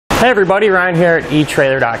Hey everybody, Ryan here at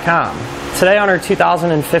etrailer.com. Today on our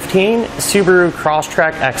 2015 Subaru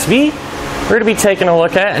Crosstrek XV, we're going to be taking a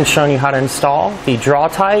look at and showing you how to install the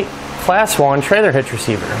Draw-Tite Class 1 trailer hitch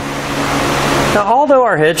receiver. Now, although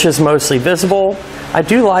our hitch is mostly visible, I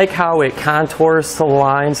do like how it contours to the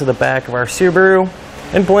lines of the back of our Subaru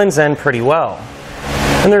and blends in pretty well.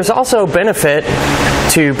 And there's also a benefit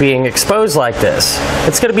to being exposed like this.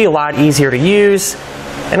 It's going to be a lot easier to use,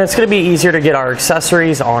 and it's going to be easier to get our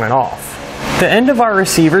accessories on and off. The end of our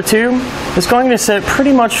receiver tube is going to sit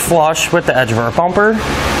pretty much flush with the edge of our bumper,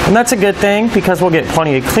 and that's a good thing because we'll get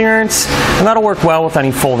plenty of clearance, and that'll work well with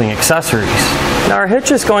any folding accessories. Now, our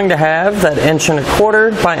hitch is going to have that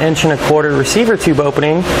 1¼ by 1¼ receiver tube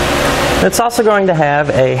opening. It's also going to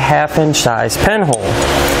have a 1/2 inch size pinhole.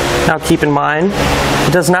 Now, keep in mind,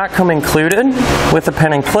 it does not come included with a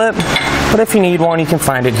pin and clip, but if you need one, you can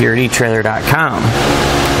find it here at etrailer.com.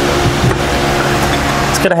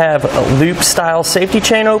 It's going to have loop style safety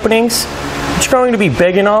chain openings, which are going to be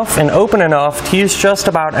big enough and open enough to use just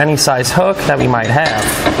about any size hook that we might have.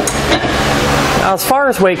 Now, as far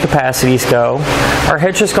as weight capacities go, our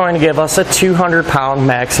hitch is going to give us a 200-pound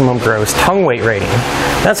maximum gross tongue weight rating.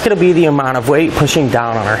 That's going to be the amount of weight pushing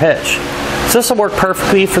down on our hitch. So this will work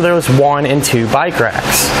perfectly for those 1 and 2 bike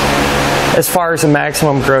racks. As far as the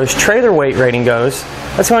maximum gross trailer weight rating goes,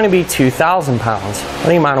 that's going to be 2,000 pounds,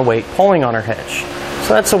 the amount of weight pulling on our hitch.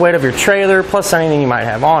 So that's the weight of your trailer plus anything you might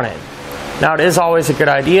have on it. Now, it is always a good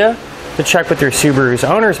idea to check with your Subaru's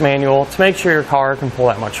owner's manual to make sure your car can pull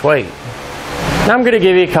that much weight. Now I'm going to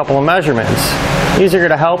give you a couple of measurements. These are going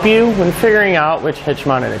to help you when figuring out which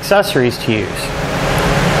hitch-mounted accessories to use.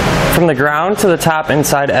 From the ground to the top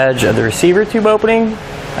inside edge of the receiver tube opening,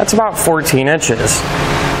 that's about 14 inches.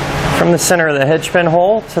 From the center of the hitch pin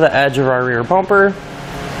hole to the edge of our rear bumper,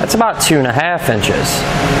 that's about 2½ inches.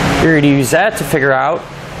 You're going to use that to figure out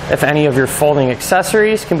if any of your folding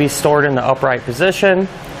accessories can be stored in the upright position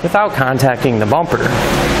without contacting the bumper.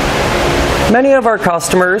 Many of our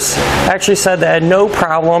customers actually said they had no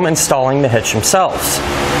problem installing the hitch themselves.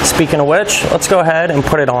 Speaking of which, let's go ahead and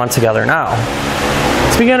put it on together now.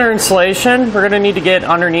 To begin our installation, we're going to need to get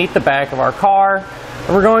underneath the back of our car,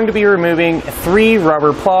 and we're going to be removing 3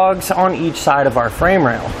 rubber plugs on each side of our frame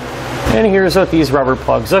rail. And here's what these rubber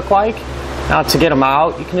plugs look like. Now, to get them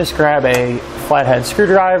out, you can just grab a flathead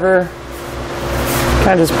screwdriver,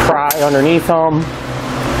 kind of just pry underneath them,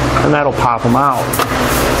 and that'll pop them out.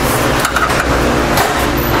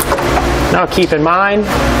 Now, keep in mind,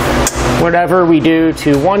 whatever we do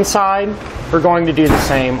to one side, we're going to do the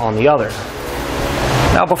same on the other.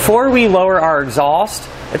 Now, before we lower our exhaust,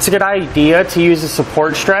 it's a good idea to use a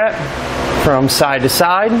support strap from side to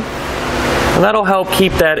side, and that'll help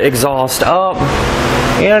keep that exhaust up,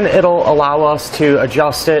 and it'll allow us to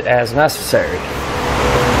adjust it as necessary.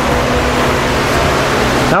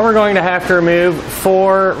 Now we're going to have to remove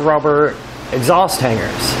 4 rubber exhaust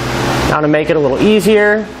hangers. Now, to make it a little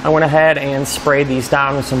easier, I went ahead and sprayed these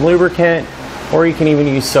down with some lubricant, or you can even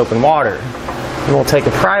use soap and water. And we'll take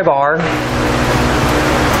a pry bar,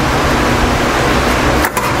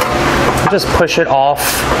 just push it off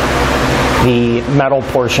the metal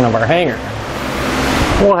portion of our hanger.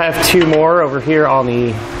 We'll have 2 more over here on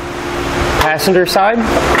the passenger side.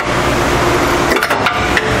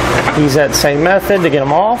 Use that same method to get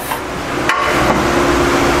them off.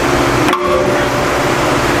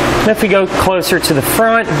 And if we go closer to the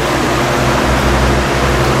front,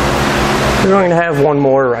 we're going to have 1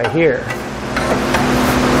 more right here.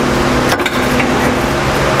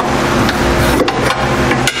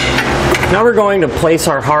 Now we're going to place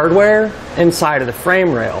our hardware inside of the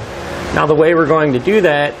frame rail. Now, the way we're going to do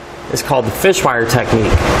that is called the fish wire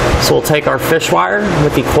technique. So we'll take our fish wire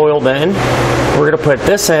with the coiled end. We're going to put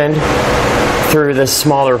this end through this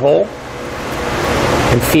smaller hole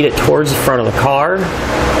and feed it towards the front of the car.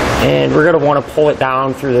 And we're going to want to pull it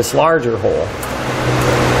down through this larger hole.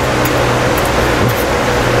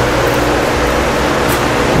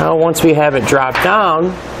 Now, once we have it drop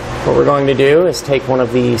down, what we're going to do is take one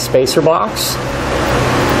of the spacer blocks,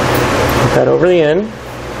 put that over the end,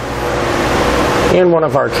 and one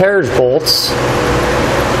of our carriage bolts,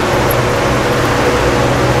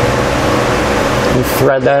 and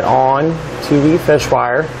thread that on to the fish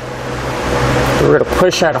wire. We're going to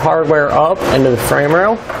push that hardware up into the frame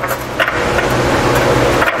rail.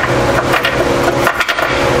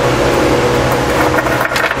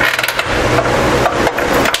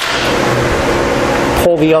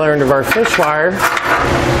 Pull the other end of our fish wire,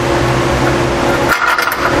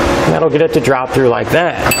 and that'll get it to drop through like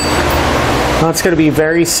that. Now, it's going to be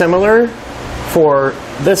very similar for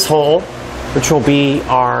this hole which will be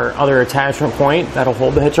our other attachment point that'll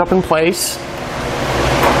hold the hitch up in place.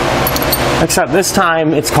 Except this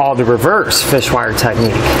time it's called the reverse fish wire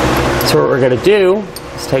technique. So what we're going to do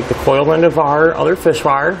is take the coil end of our other fish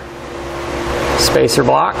wire, spacer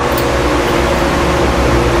block,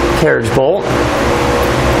 carriage bolt,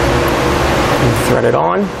 and thread it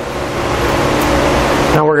on.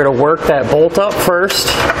 Now we're going to work that bolt up first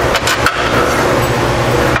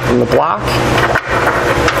in the block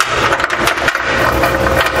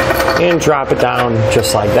and drop it down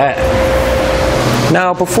just like that.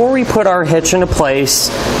 Now before we put our hitch into place,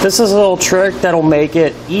 this is a little trick that'll make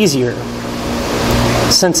it easier.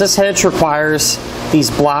 Since this hitch requires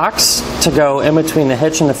these blocks to go in between the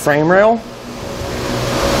hitch and the frame rail,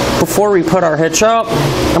 before we put our hitch up,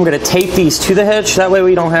 I'm going to tape these to the hitch. That way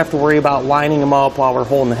we don't have to worry about lining them up while we're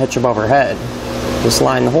holding the hitch above our head. Just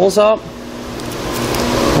line the holes up.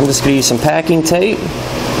 I'm just going to use some packing tape.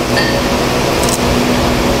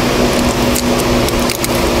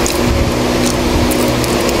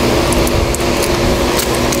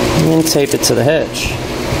 And tape it to the hitch.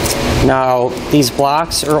 Now these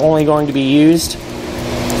blocks are only going to be used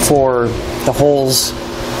for the holes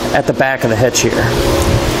at the back of the hitch here.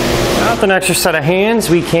 Now with an extra set of hands,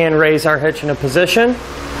 we can raise our hitch into position.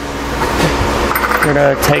 We're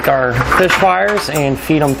going to take our fish wires and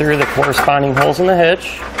feed them through the corresponding holes in the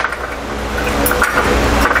hitch.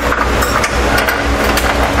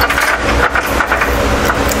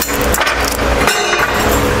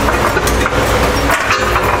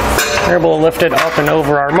 We're able to lift it up and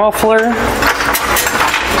over our muffler.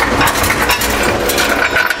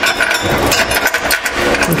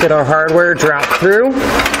 Get our hardware dropped through.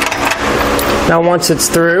 Now once it's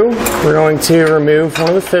through, we're going to remove one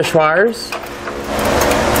of the fish wires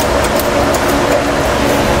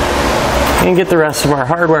and get the rest of our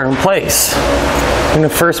hardware in place. I'm going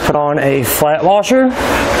to first put on a flat washer,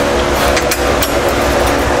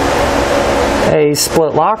 a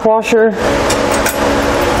split lock washer,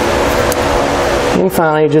 and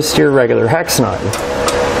finally just your regular hex nut.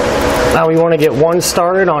 Now we want to get one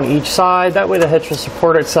started on each side, that way the hitch will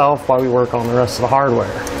support itself while we work on the rest of the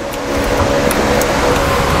hardware.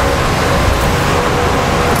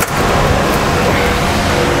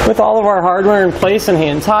 With all of our hardware in place and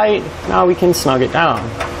hand tight, now we can snug it down.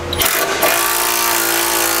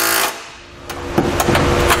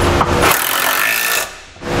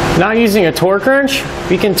 Now using a torque wrench,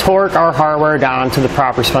 we can torque our hardware down to the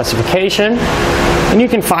proper specification, and you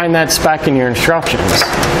can find that spec in your instructions.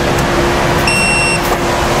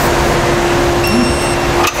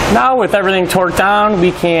 Now with everything torqued down,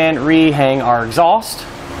 we can re-hang our exhaust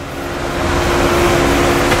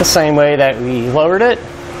the same way that we lowered it.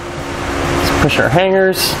 Let's push our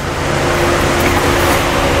hangers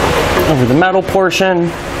over the metal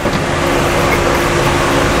portion.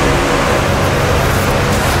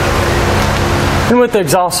 And with the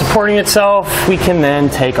exhaust supporting itself, we can then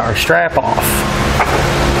take our strap off.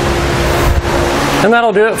 And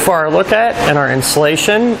that'll do it for our look at and our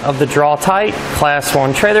installation of the Draw-Tite Class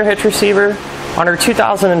 1 trailer hitch receiver on our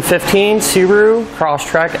 2015 Subaru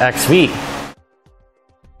Crosstrek XV.